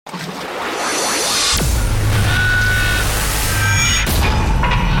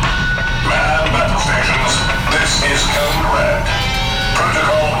code red.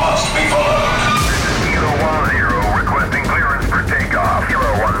 Protocol must be followed. Kilo 10 requesting clearance for takeoff.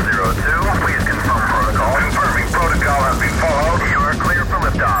 Kilo 102, please confirm protocol. Confirming protocol has been followed. You are clear for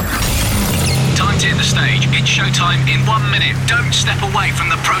liftoff. Time to hit the stage. It's showtime in 1 minute. Don't step away from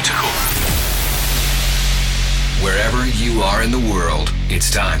the protocol. Wherever you are in the world, it's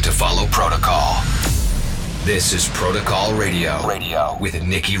time to follow protocol. This is Protocol Radio with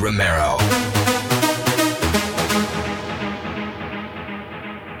Nicky Romero.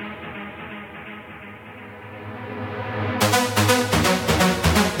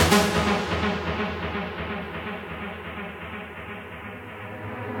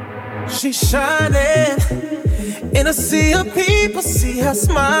 She's shining in a sea of people, see her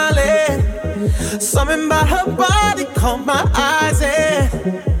smiling. Something about her body caught my eyes and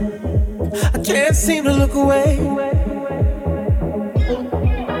I can't seem to look away.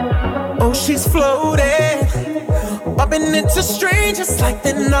 Oh, she's floating, bumping into strangers like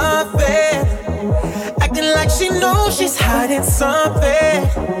they're nothing, acting like she knows she's hiding something.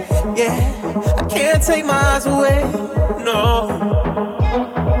 Yeah, I can't take my eyes away, no.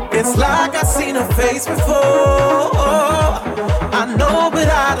 It's like I've seen her face before. I know, but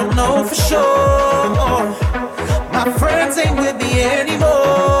I don't know for sure. My friends ain't with me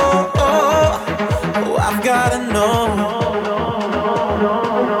anymore. Oh, I've gotta know.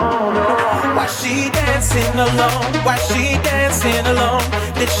 Why she dancing alone? Why she dancing alone?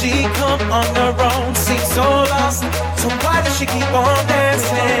 Did she come on her own? Seems so lost. So why does she keep on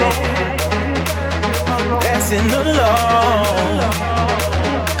dancing? Dancing alone.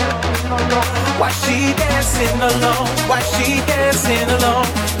 Why she dancing alone? Why she dancing alone?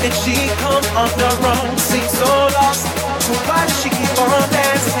 Did she come on her own? Seems so lost. So why does she keep on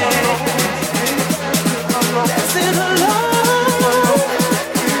dancing? Dancing alone.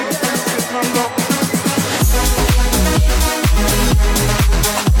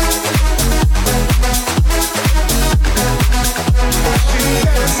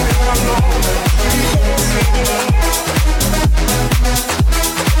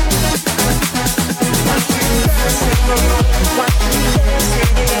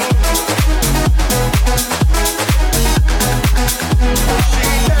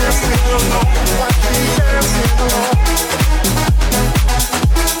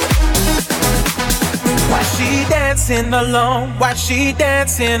 Dancing alone, why she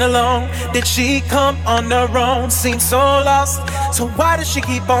dancing alone? Did she come on her own? Seems so lost. So why does she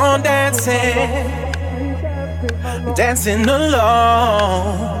keep on dancing? Dancing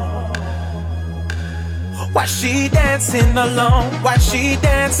alone. Why she dancing alone? Why she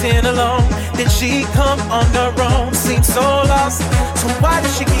dancing alone? Did she come on her own? Seems so lost. So why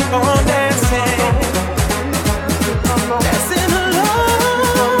does she keep on dancing? Dancing alone.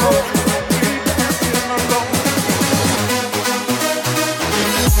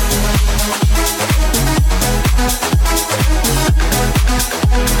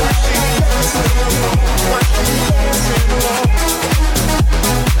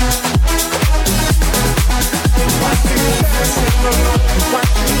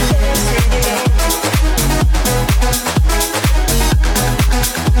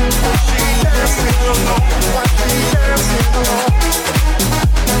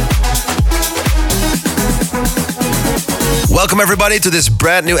 Welcome everybody to this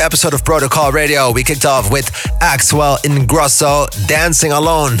brand new episode of Protocol Radio. We kicked off with Axwell Ingrosso, Dancing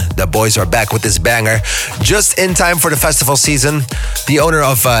Alone. The boys are back with this banger just in time for the festival season. The owner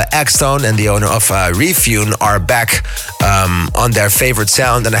of X-Tone and the owner of Refune are back on their favorite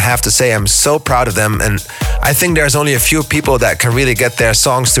sound, and I have to say I'm so proud of them, and I think there's only a few people that can really get their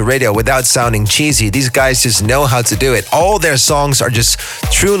songs to radio without sounding cheesy. These guys just know how to do it. All their songs are just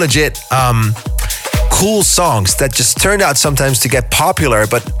true legit cool songs that just turned out sometimes to get popular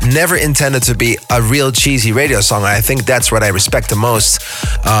but never intended to be a real cheesy radio song. I think that's what I respect the most.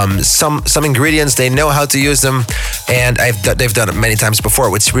 Some ingredients, they know how to use them, and they've done it many times before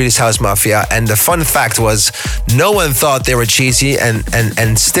with Swedish House Mafia. And the fun fact was, no one thought they were cheesy,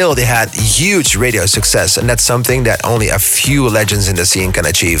 and still they had huge radio success, and that's something that only a few legends in the scene can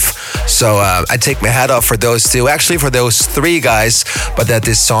achieve. So I take my hat off for those two, actually for those three guys, but that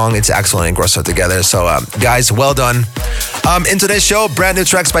this song, it's Axwell and Ingrosso together. So guys, well done. In today's show, brand new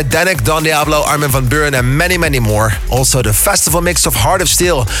tracks by Danik, Don Diablo, Armin van Buuren, and many, many more. Also, the festival mix of Heart of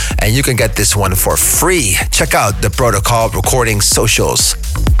Steel, and you can get this one for free. Check out the Protocol Recording socials.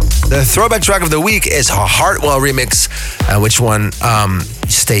 The throwback track of the week is a Hartwell remix. Which one?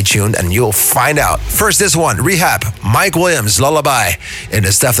 Stay tuned and you'll find out. First, this one, Rehab, Mike Williams, Lullaby, in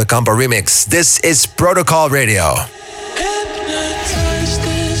the Steph Da Campo remix. This is Protocol Radio. Hypnotize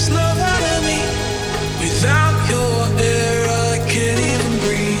this love out of me. Without your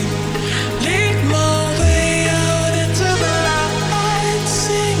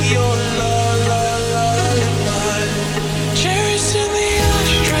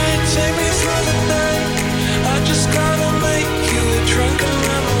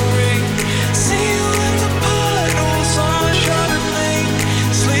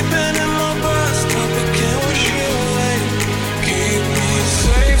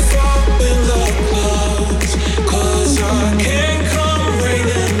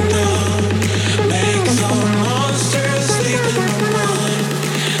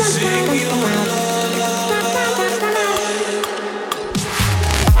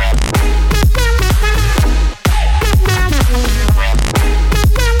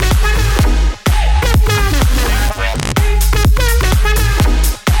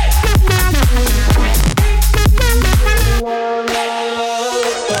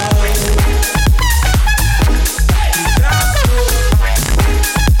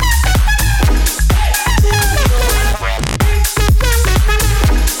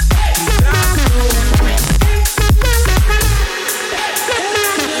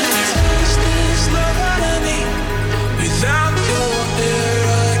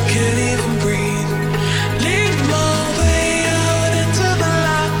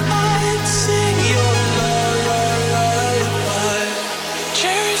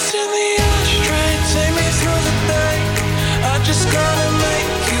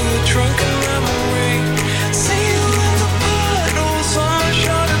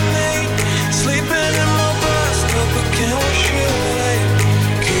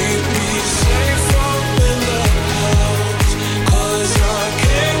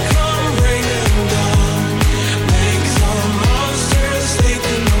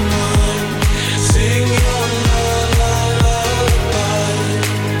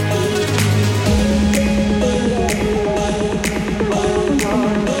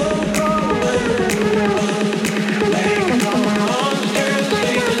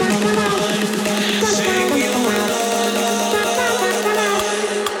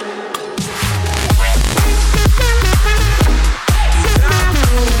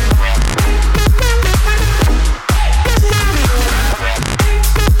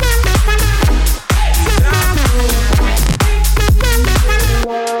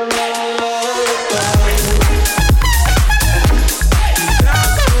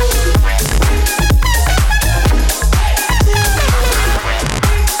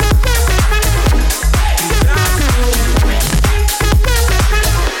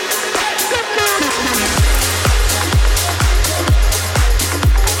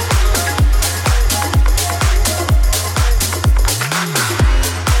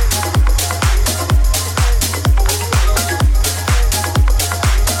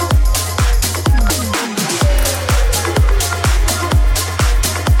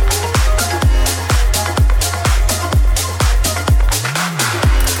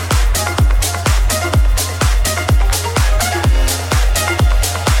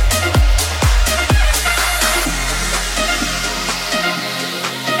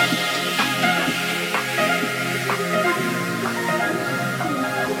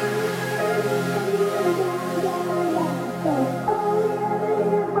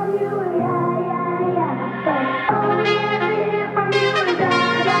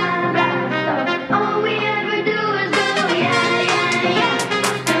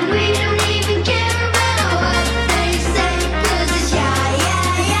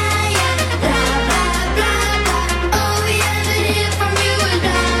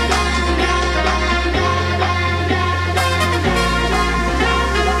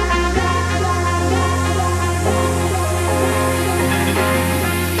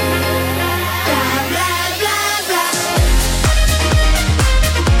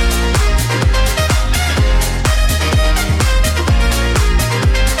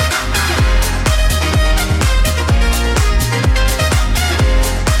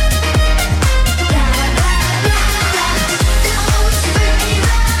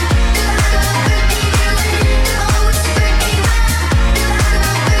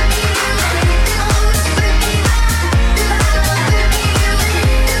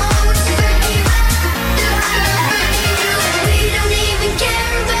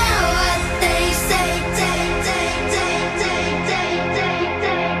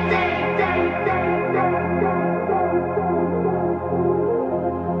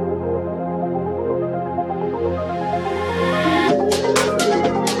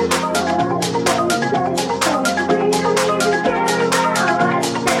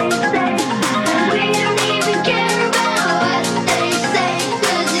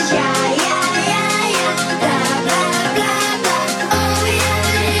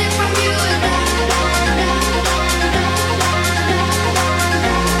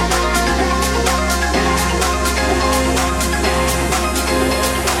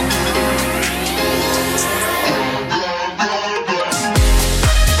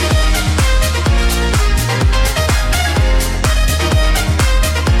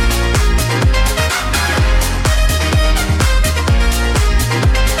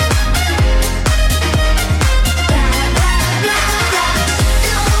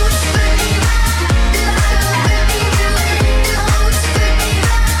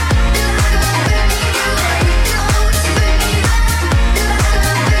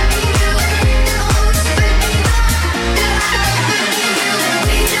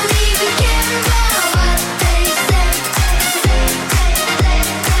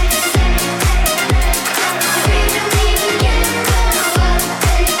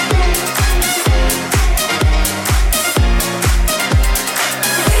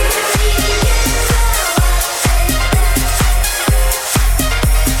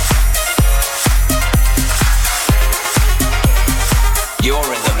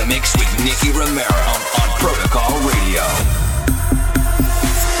Romero on Protocol Radio.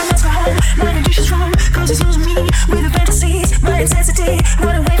 My intuition's wrong, cause it's losing me with the fantasies, my intensity,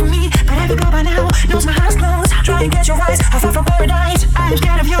 run away from me. But every girl by now knows my heart's closed. Try and get your eyes, I fall from paradise. I'm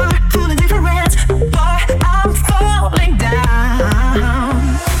scared of your full indifference, but I'm falling down.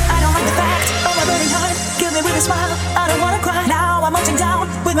 I don't like the fact of my burning heart. Kill me with a smile, I don't wanna cry. Now I'm melting down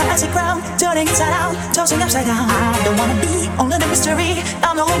with my acid crown, turning inside out, tossing upside down. I don't wanna be only the mystery.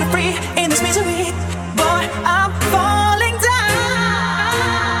 I'm no longer free in this misery, but I'm falling down.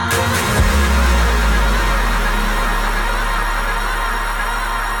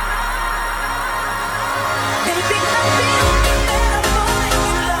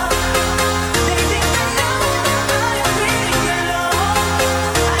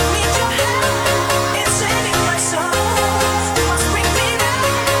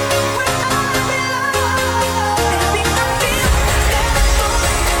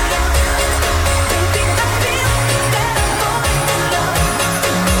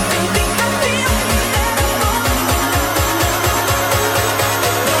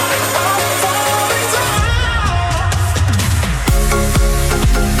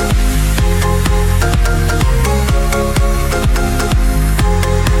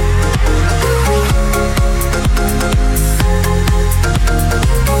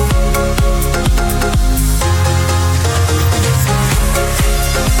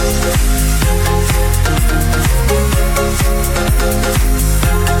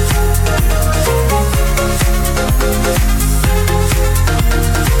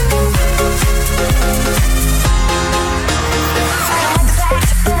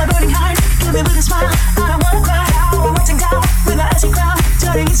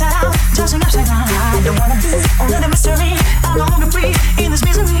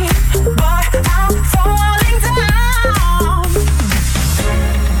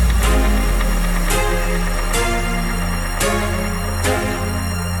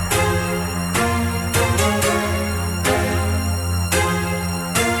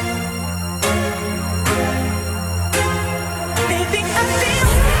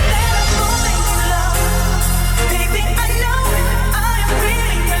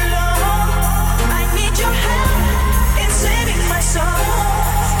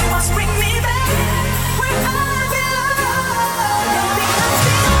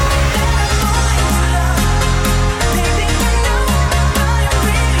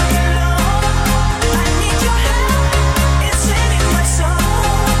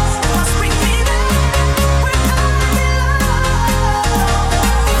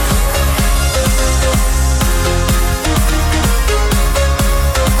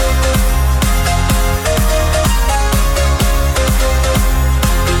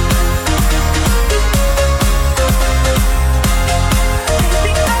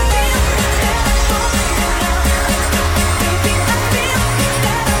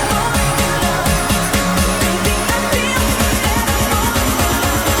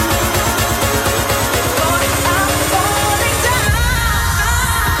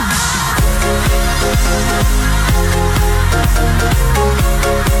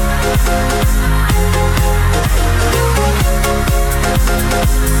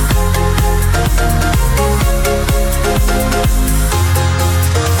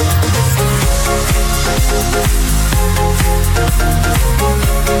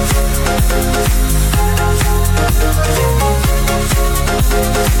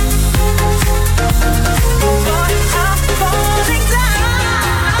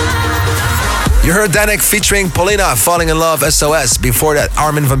 You heard Danik featuring Paulina, Falling in Love, SOS. Before that,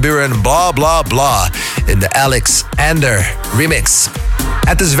 Armin van Buuren, Blah Blah Blah in the Alex Ander remix.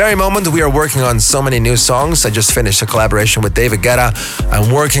 At this very moment, we are working on so many new songs. I just finished a collaboration with David Guetta.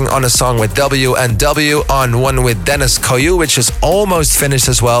 I'm working on a song with W&W, on one with Dennis Koyu, which is almost finished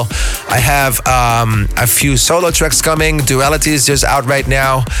as well. I have a few solo tracks coming. Duality is just out right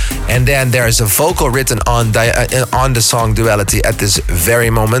now. And then there's a vocal written on the song Duality at this very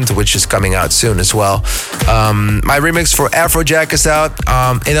moment, which is coming out soon as well. My remix for Afrojack is out.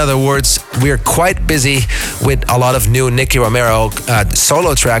 In other words, we're quite busy with a lot of new Nicky Romero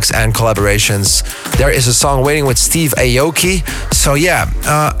solo tracks and collaborations. There is a song waiting with Steve Aoki. So yeah,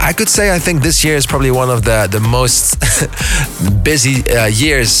 I could say I think this year is probably one of the most busy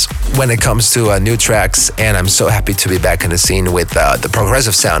years when it comes to new tracks, and I'm so happy to be back in the scene with the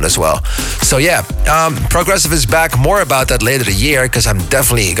progressive sound as well. So yeah, progressive is back. More about that later the year, because I'm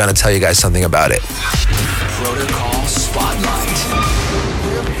definitely gonna tell you guys something about it. Protocol Spotlight.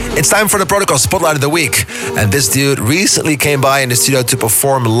 It's time for the Protocol Spotlight of the Week. And this dude recently came by in the studio to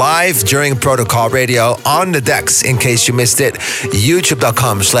perform live during Protocol Radio on the decks. In case you missed it,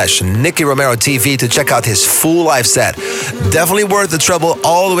 youtube.com/Nicky Romero TV to check out his full live set. Definitely worth the trouble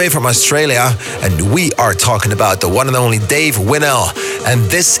all the way from Australia. And we are talking about the one and only Dave Winnel. And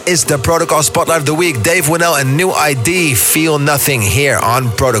this is the Protocol Spotlight of the Week. Dave Winnel and New ID, Feel Nothing, here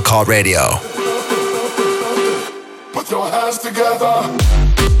on Protocol Radio. Put your hands together.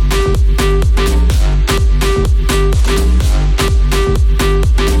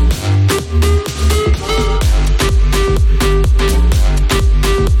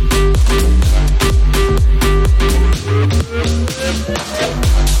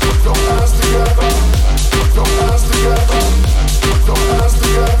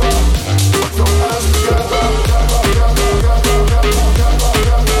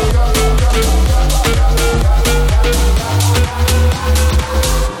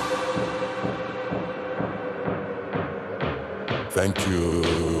 Thank you.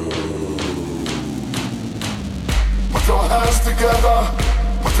 Put your hands together.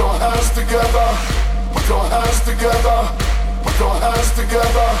 Put your hands together. Put your hands together. Put your hands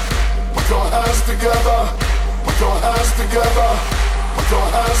together. Put your hands together. Put your hands together. Put your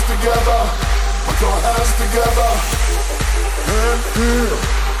hands together. Put your hands together.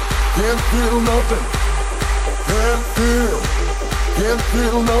 Can't feel nothing. Can't feel nothing. Can't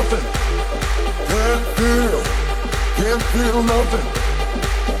feel nothing. Can't feel nothing.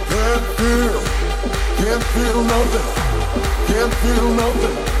 Can't feel nothing. Can't feel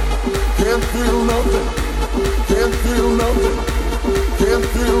nothing. Can't feel nothing. Can't feel nothing. Can't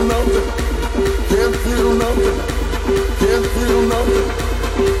feel nothing. Can't feel nothing.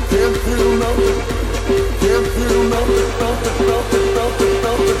 Can't feel nothing. Can't feel nothing. Nothing. Nothing. Nothing.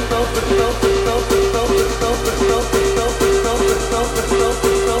 Nothing. Nothing. Nothing. Nothing. Nothing. Nothing. Nothing. Nothing. Nothing. Nothing. Nothing.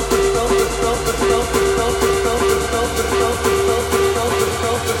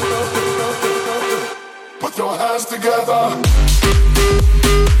 Nothing. Put your hands together.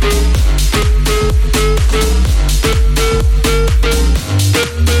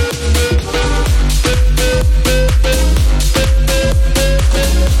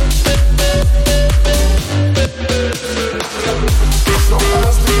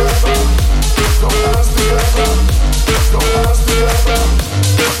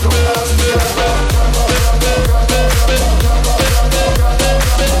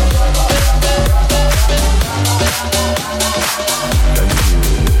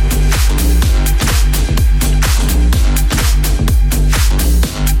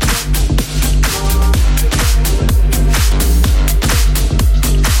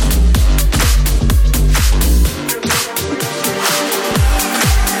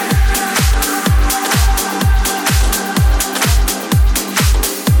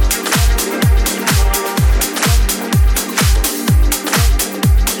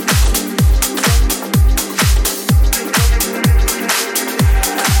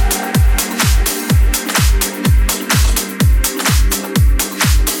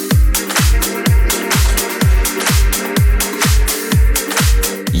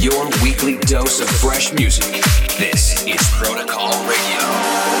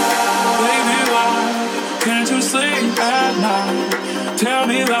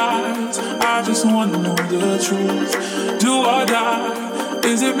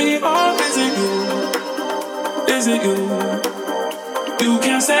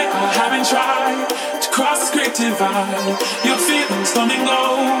 Your feelings come and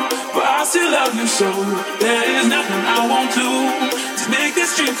go, but I still love you so. There is nothing I won't do to make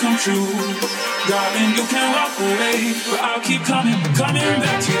this dream come true. Darling, you can walk away, but I'll keep coming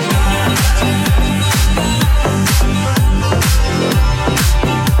back to you.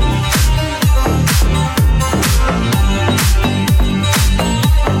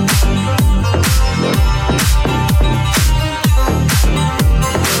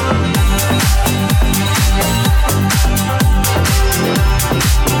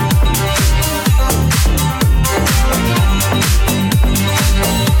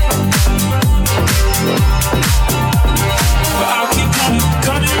 But I'll keep coming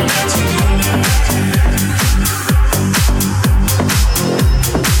back to you.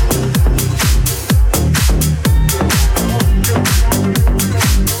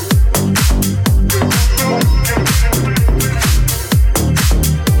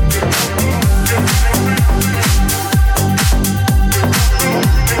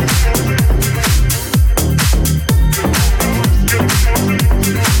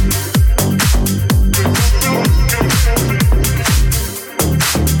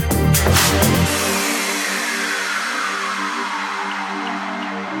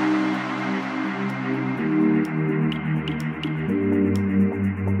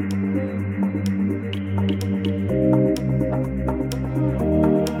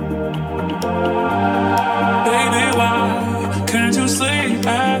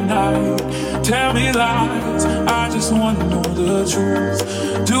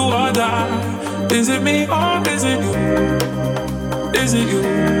 do or die. Is it me or is it you? Is it you?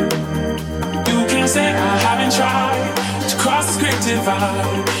 You can say I haven't tried to cross this great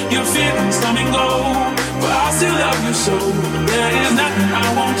divide. Your feelings come and go, but I still love you so. There is nothing I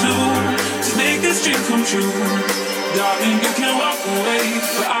won't do to make this dream come true. Darling, you can walk away,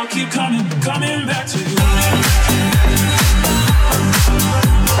 but I'll keep coming back to you.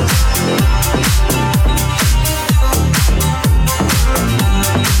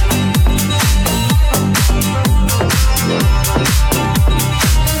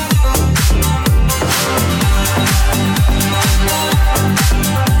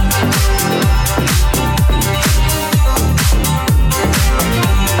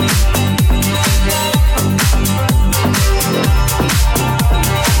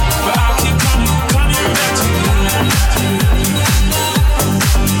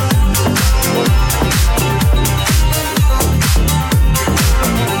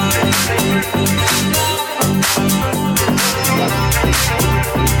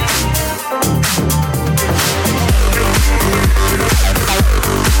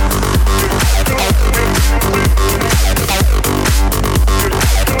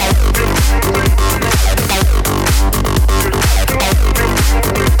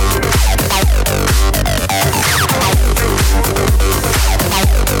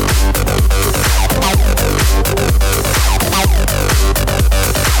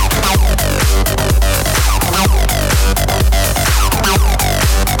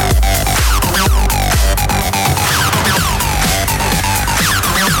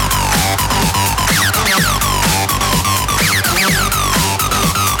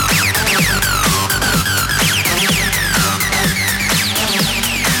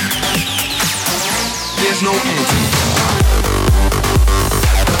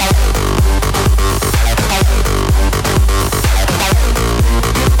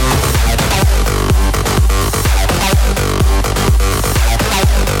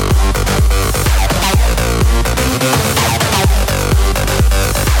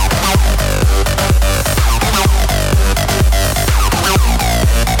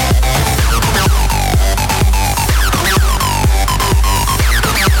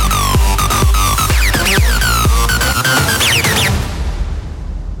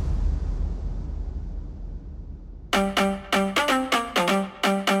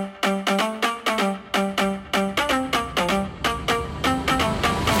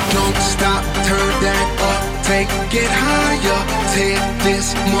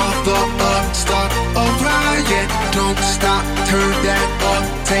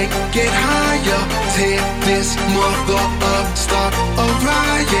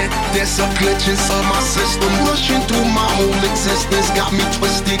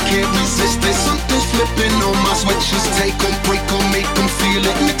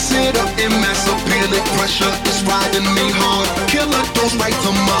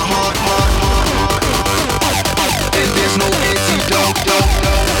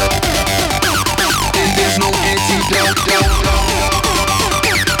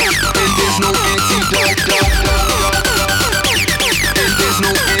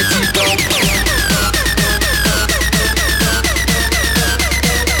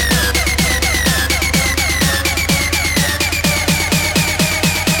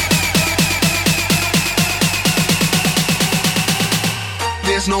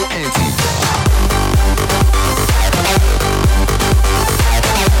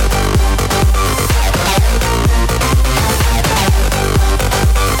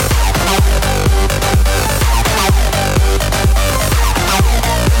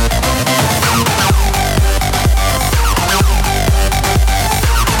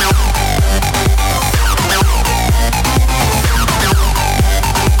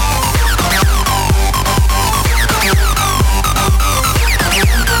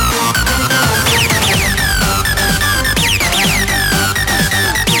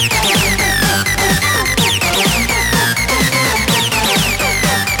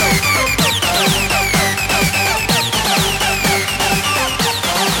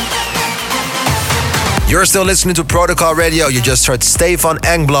 You're still listening to Protocol Radio. You just heard Stefan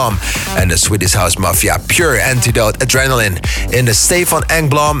Engblom and the Swedish House Mafia, Pure Antidote Adrenaline in the Stefan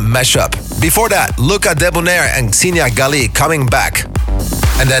Engblom mashup. Before that, Luca Debonair and Xenia Gali, Coming Back.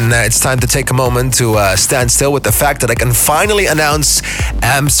 And then it's time to take a moment to stand still with the fact that I can finally announce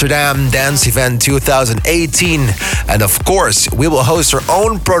Amsterdam Dance Event 2018. And of course, we will host our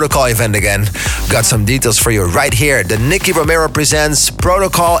own Protocol event again. Got some details for you right here. The Nicky Romero presents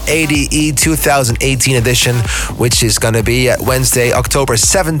Protocol ADE 2018 edition, which is going to be Wednesday, October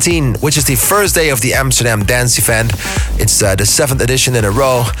 17, which is the first day of the Amsterdam Dance Event. It's the 7th edition in a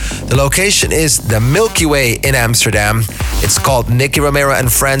row. The location is the Milky Way in Amsterdam. It's called Nicky Romero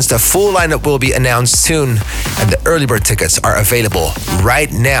and Friends. The full lineup will be announced soon, and the early bird tickets are available right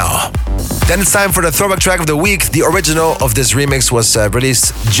now. Then it's time for the throwback track of the week. The original of this remix was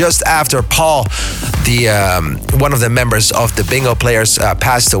released just after Paul, one of the members of the Bingo Players,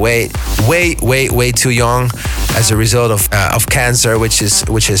 passed away way too young as a result of cancer, which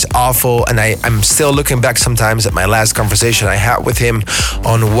is awful. And I'm still looking back sometimes at my last conversation I had with him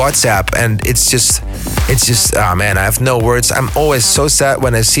on WhatsApp, and it's just oh man, I have no words. I'm always so sad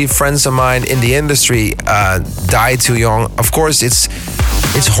when I see friends of mine in the industry die too young. Of course, it's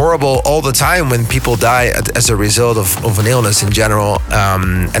horrible all the time when people die as a result of an illness in general,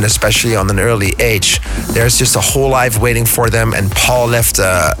 and especially on an early age. There's just a whole life waiting for them, and Paul left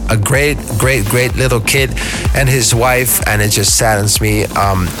a great little kid and his wife, and it just saddens me.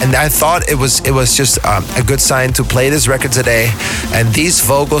 And I thought it was just a good sign to play this record today, and these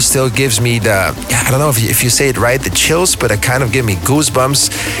vocals still gives me I don't know if you say it right, the chills, but it kind of give me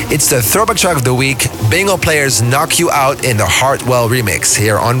goosebumps. It's the throwback track of the week. Bingo Players Knock You Out in the Hartwell remix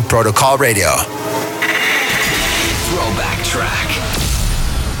here on Protocol Radio. Throwback track.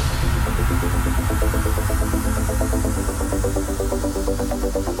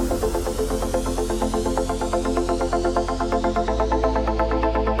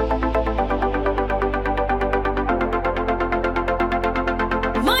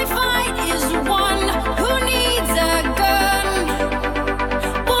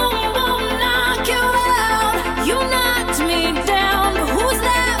 Down, but who's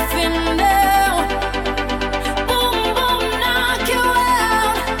laughing now? Boom, boom, knock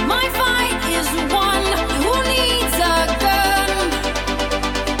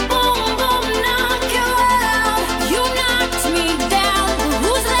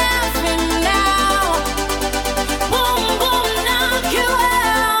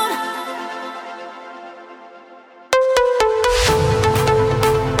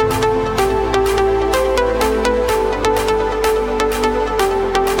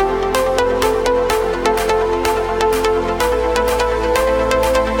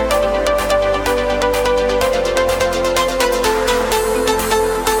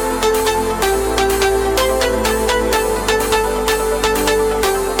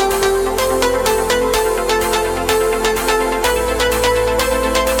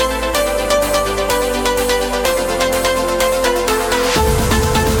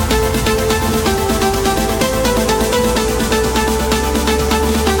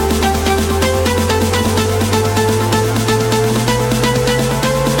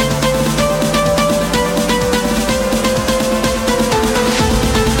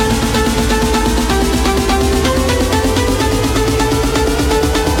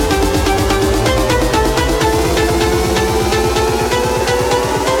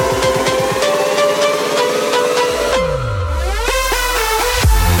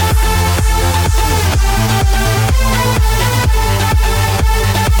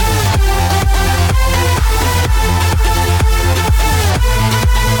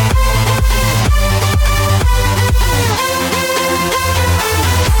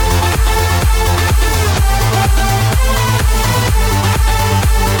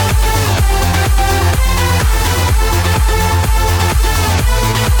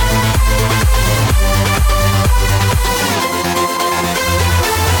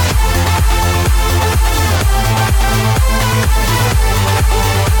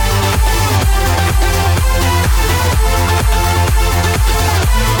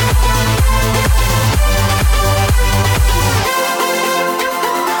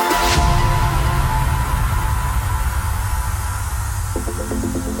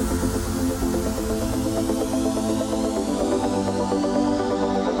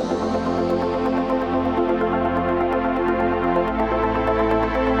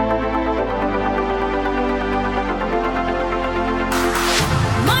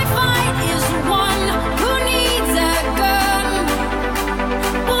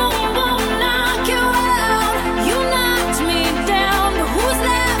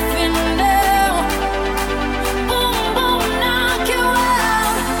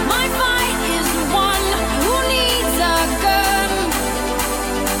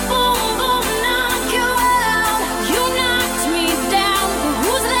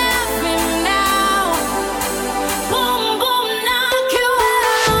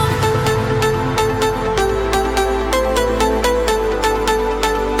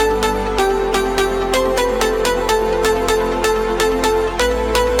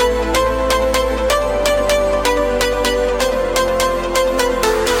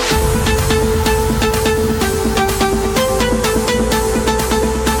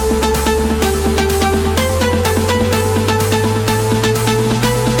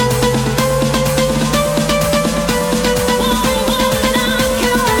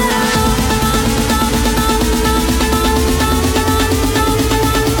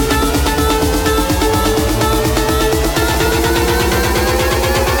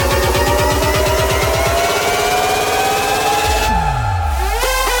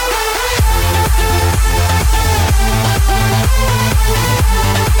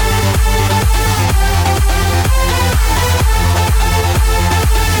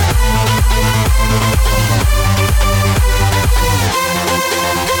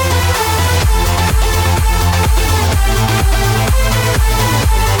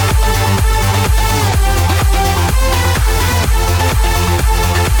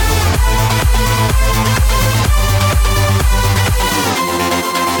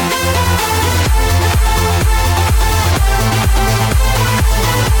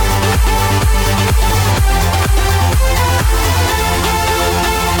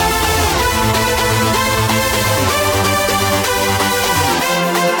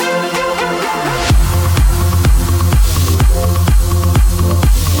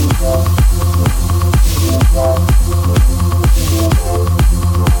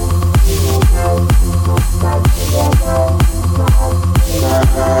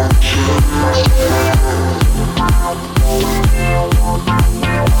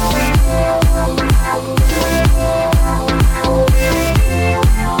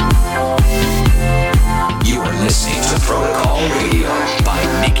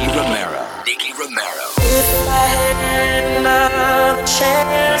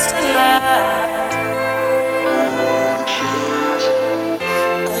chance tonight.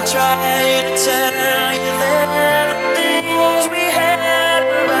 I tried to tell you that the things we had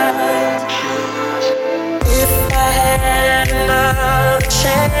were right. If I had another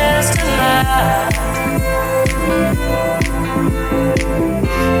chance tonight,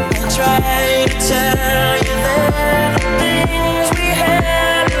 I tried to tell you that the things we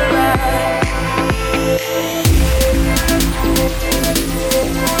had were right.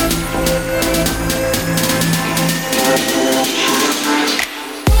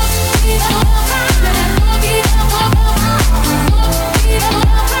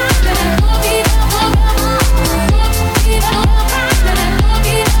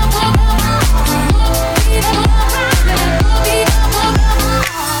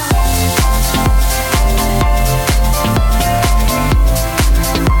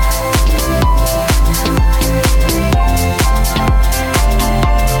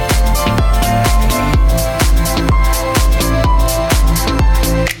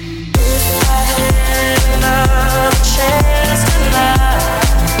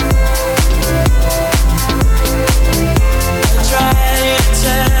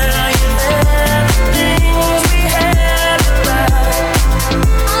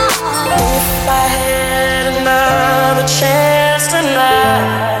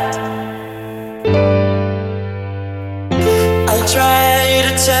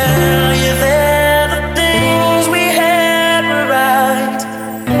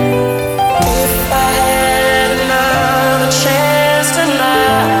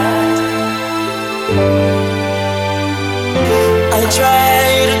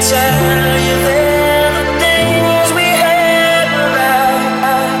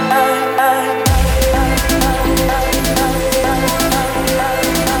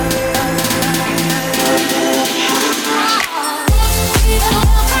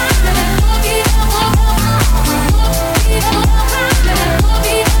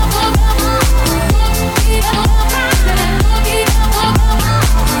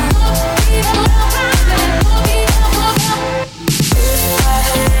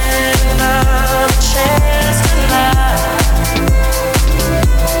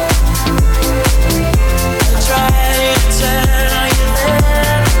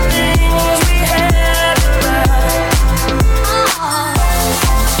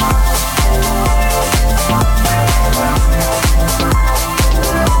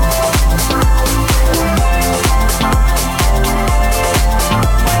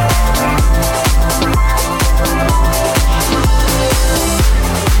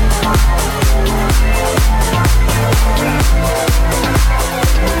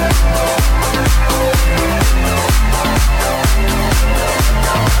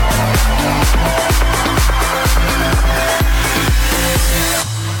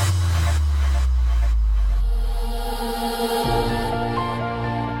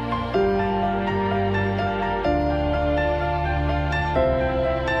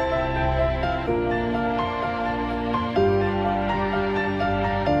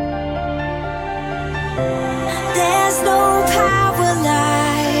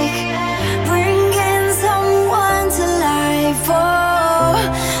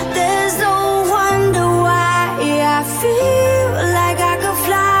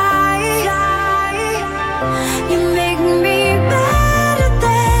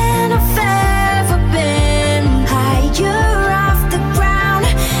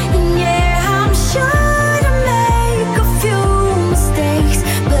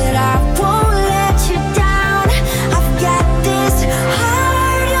 But I won't let you down. I've got this heart.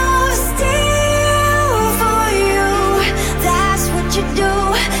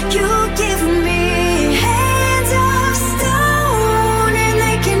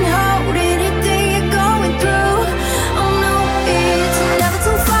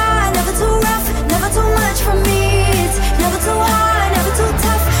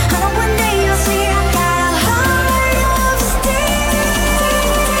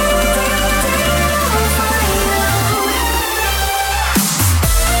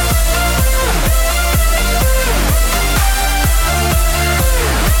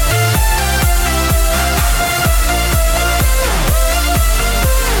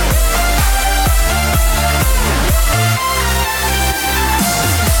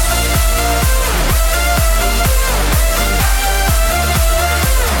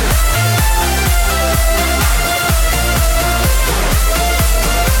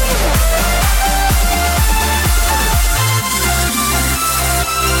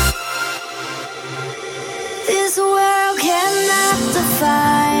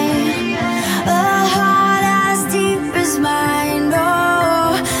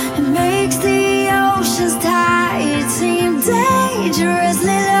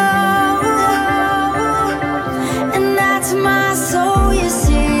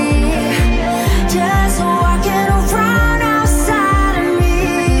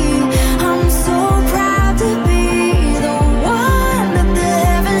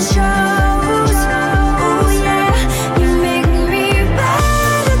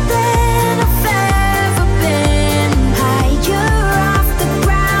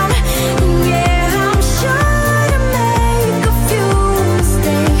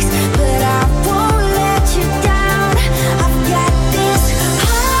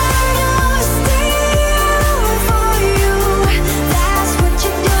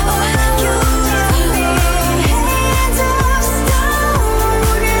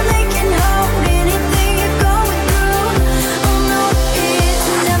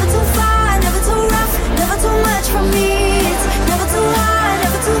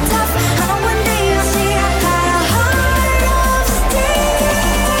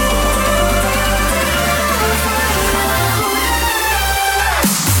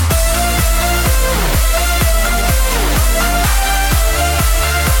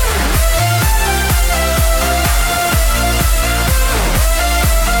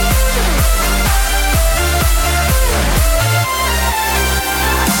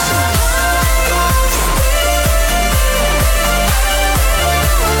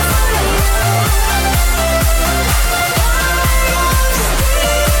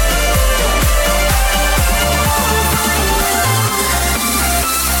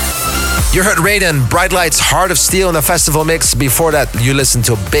 You heard Raiden, Bright Lights, Heart of Steel in the festival mix. Before that, you listened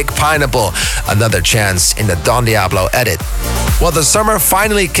to Big Pineapple, Another Chance in the Don Diablo edit. Well, the summer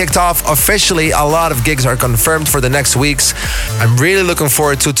finally kicked off officially. A lot of gigs are confirmed for the next weeks. I'm really looking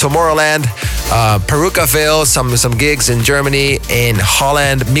forward to Tomorrowland, Perukaville, some gigs in Germany, in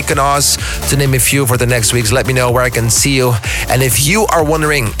Holland, Mykonos, to name a few for the next weeks. Let me know where I can see you. And if you are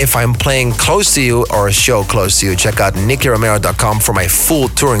wondering if I'm playing close to you or a show close to you, check out nickyromero.com for my full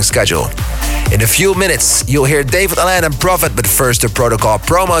touring schedule. In a few minutes, you'll hear David Allen and Prophet, but first the Protocol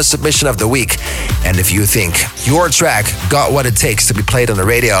promo submission of the week. And if you think your track got what it takes to be played on the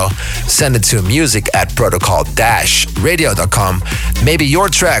radio, send it to music@protocol-radio.com. Maybe your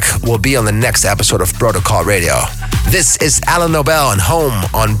track will be on the next episode of Protocol Radio. This is Alan Nobel and Home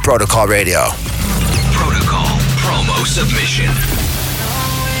on Protocol Radio. Protocol promo submission.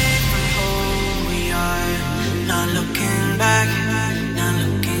 Not looking back, not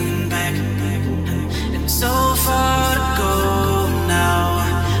looking back. And so far to go now.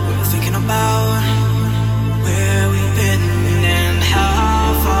 We're thinking about where we've been and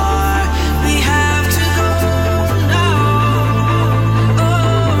how far we have to go now.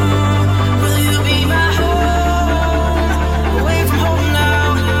 Oh, will you be my home? Away from home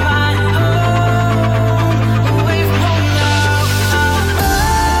now, my home. Away from home now.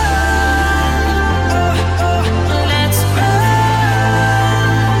 Let's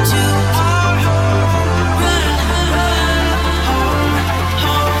run to our home. Run, run, home,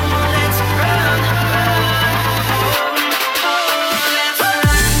 home. Let's run, run, home, home. Let's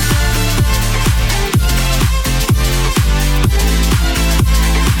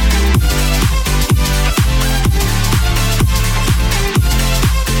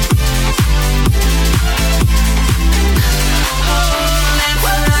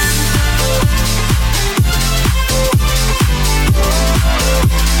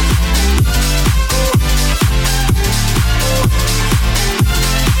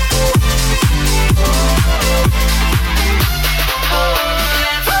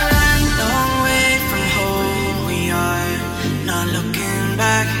Long way from home we are, not looking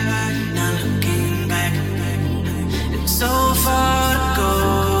back, not looking back. It's so far to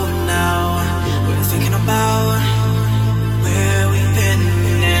go now. We're thinking about where we've been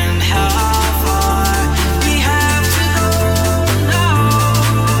and how far we have to go now.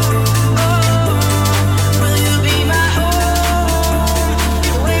 Oh, will you be my home?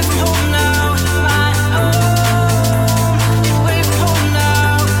 Away from home now, my home. Away from home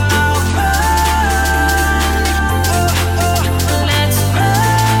now, I'll run. Oh, let's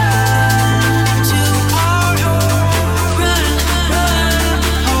run to our home. Run, run,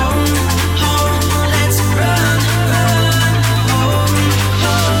 home, home. Let's run, run, home,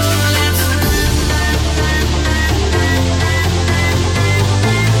 home. Let's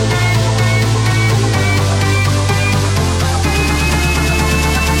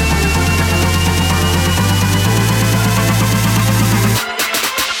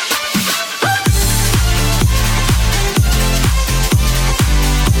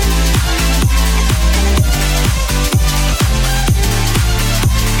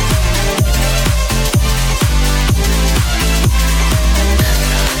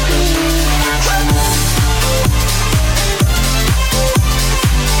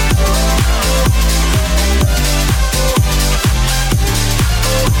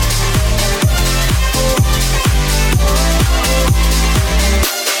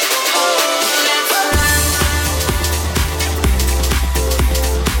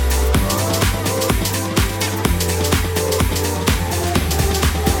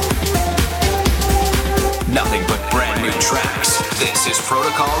Nothing but brand new tracks. This is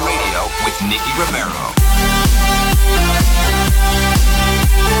Protocol Radio with Nicky Romero.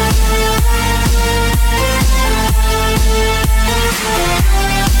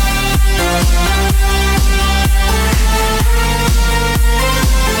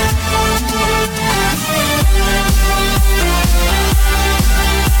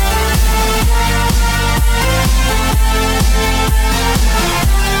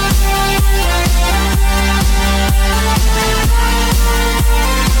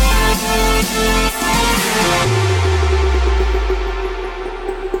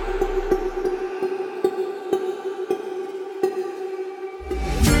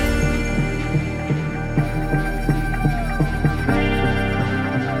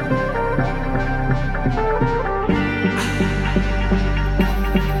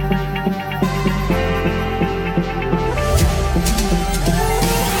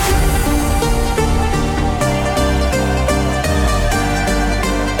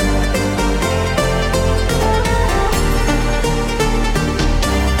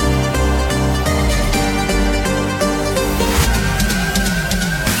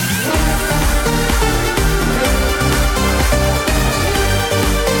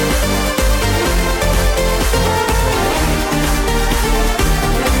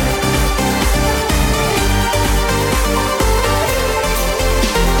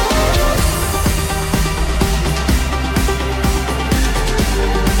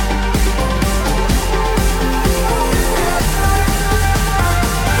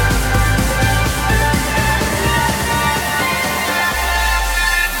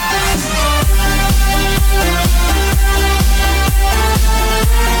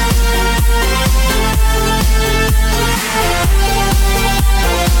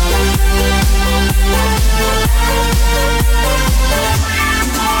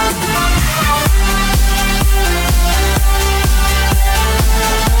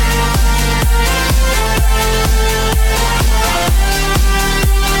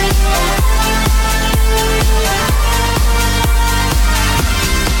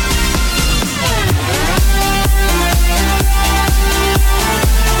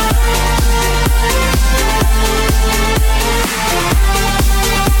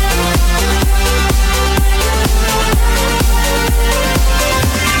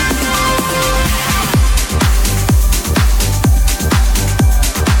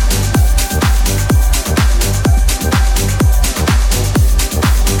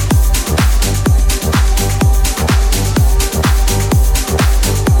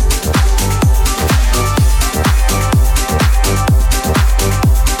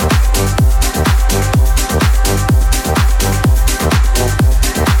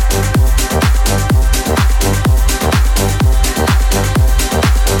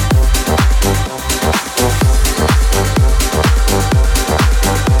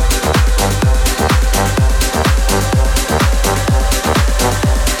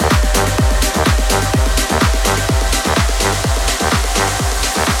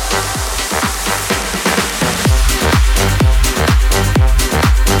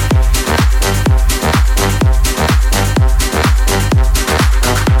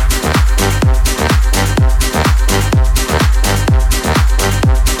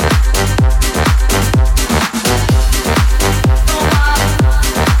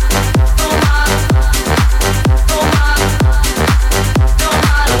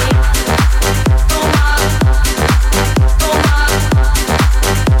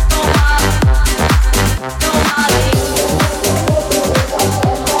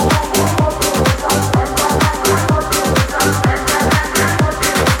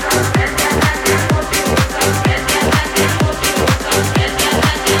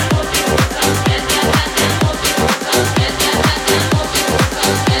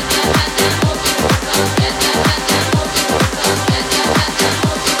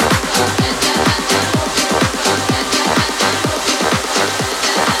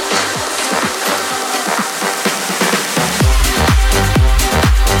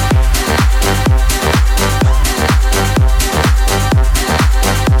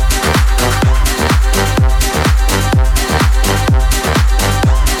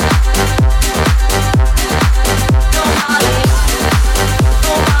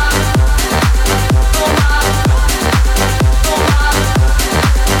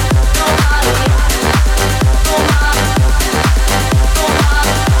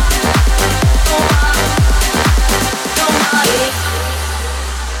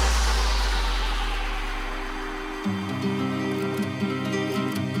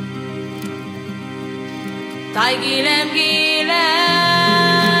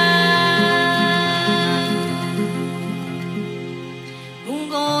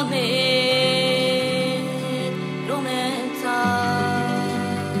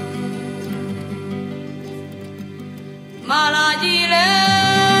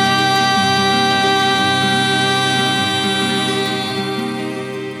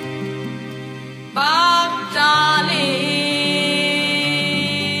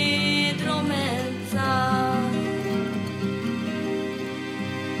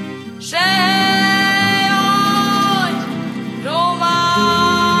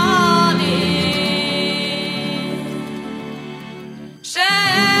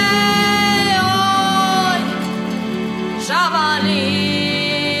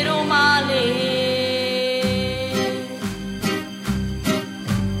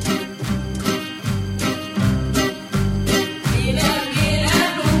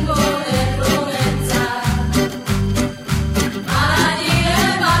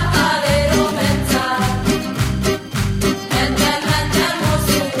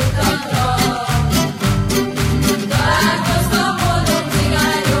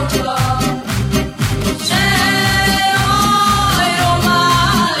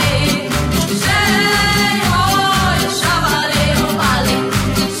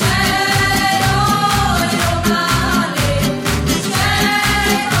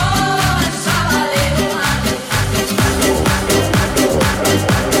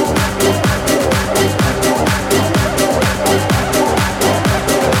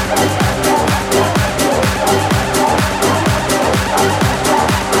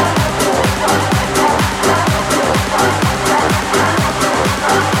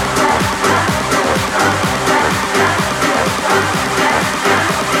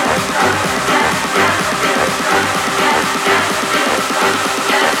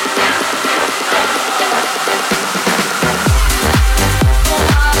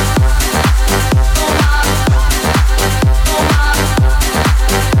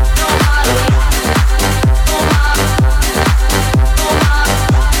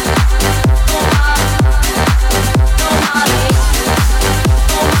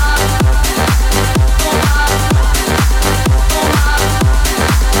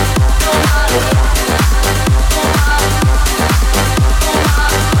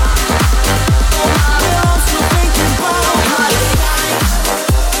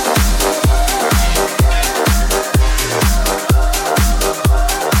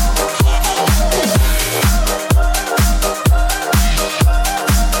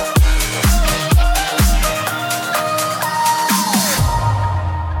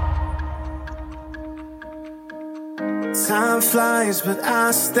 Time flies, but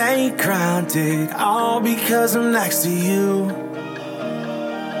I stay grounded, all because I'm next to you.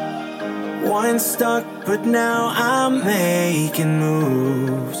 Once stuck, but now I'm making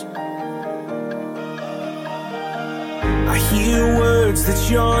moves. I hear words that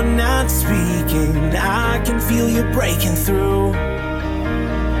you're not speaking, I can feel you breaking through.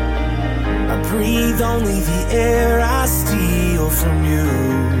 I breathe only the air I steal from you.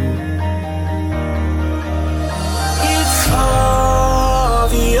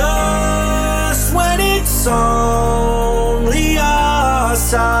 Obvious when it's only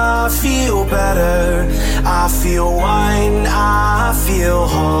us. I feel better, I feel wine, I feel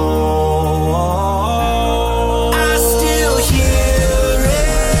whole. I still hear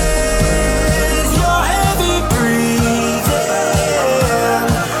it, your heavy breathing.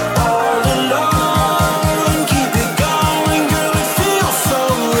 All alone, keep it going, girl, it feels so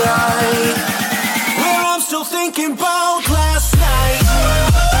right. Well, I'm still thinking about last night.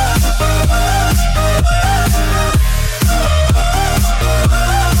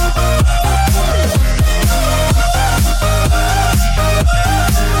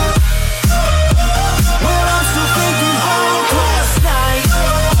 Well, I'm still thinking about last night.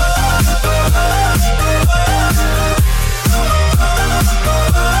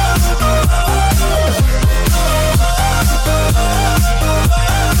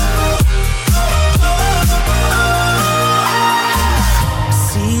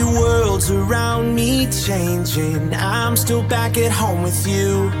 See worlds around me changing, I'm still back at home with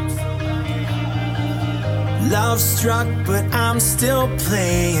you. Love struck, but I'm still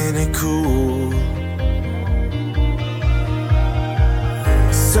playing it cool.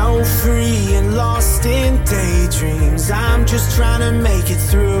 So free and lost in daydreams, I'm just trying to make it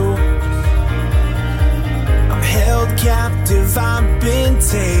through. I'm held captive, I've been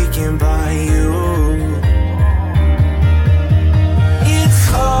taken by you.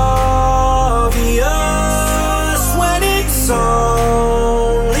 It's obvious when it's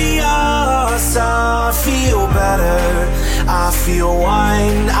only us. I feel better, I feel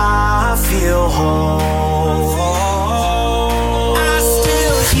wine, I feel whole. I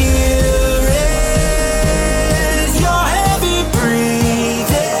still hear it, your heavy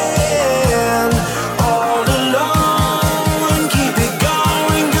breathing. All alone, keep it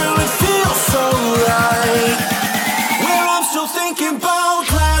going, girl, it feels so right. Well, I'm still thinking about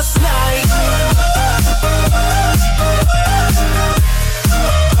last night.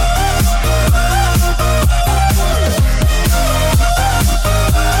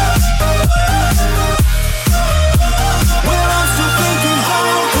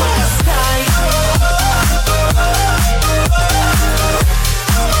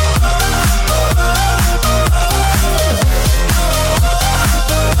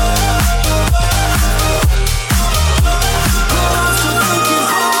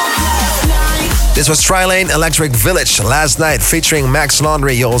 This was Trilane Electric Village last night featuring Max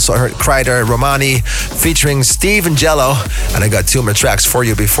Laundry. You also heard Kreider Romani featuring Steve Angello. And I got 2 more tracks for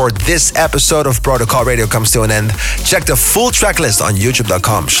you before this episode of Protocol Radio comes to an end. Check the full track list on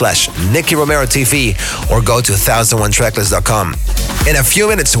youtube.com/Nicky Romero TV or go to 1001tracklist.com. In a few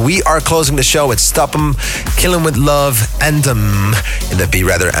minutes, we are closing the show with Stop 'Em, Kill 'Em With Love, and in the Be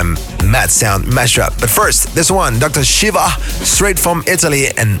Rather and Mad Sound mashup. But first, this one, Dr. Shiva, straight from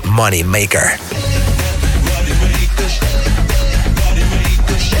Italy, and Money Maker.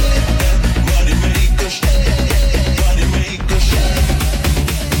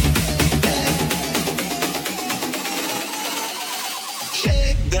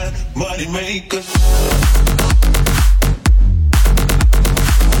 Money maker.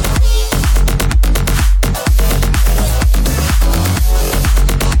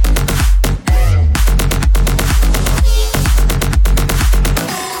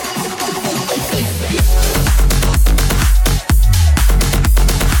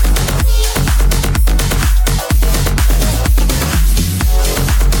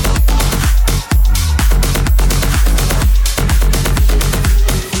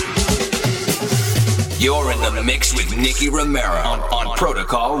 You're in the mix with Nicky Romero on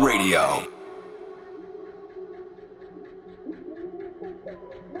Protocol Radio.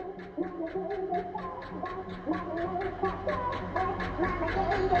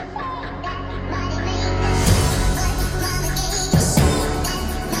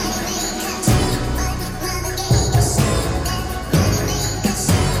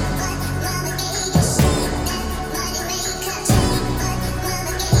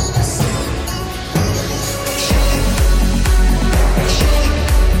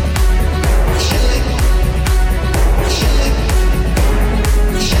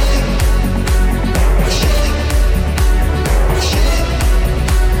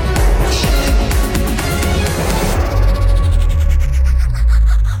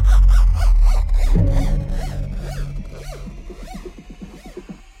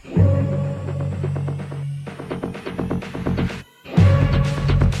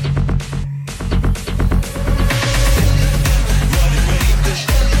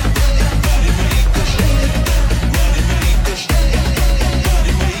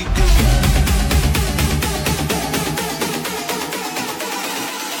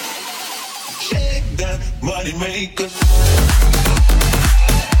 Money maker.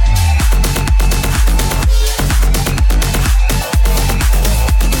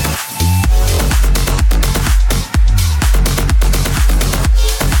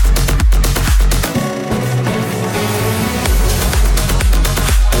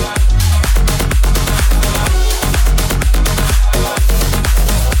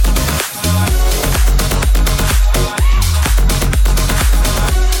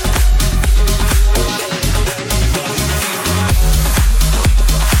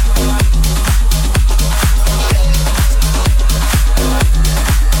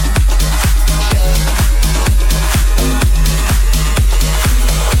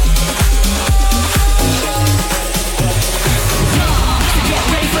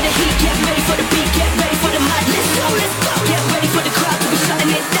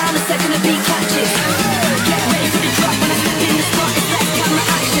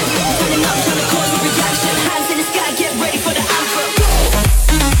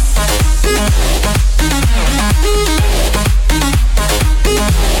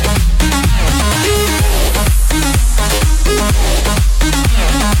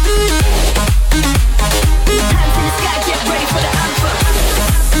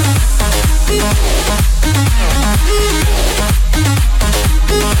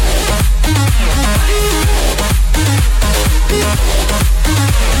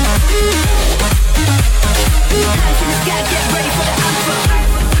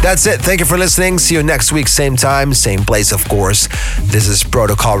 That's it. Thank you for listening. See you next week, same time, same place, of course. This is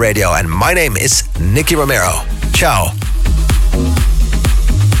Protocol Radio, and my name is Nicky Romero. Ciao.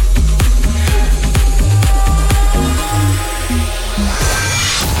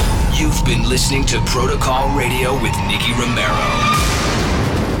 You've been listening to Protocol Radio with Nicky Romero.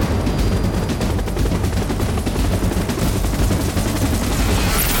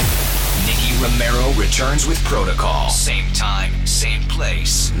 Romero returns with Protocol. Same time, same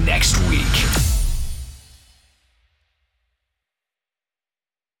place, next week.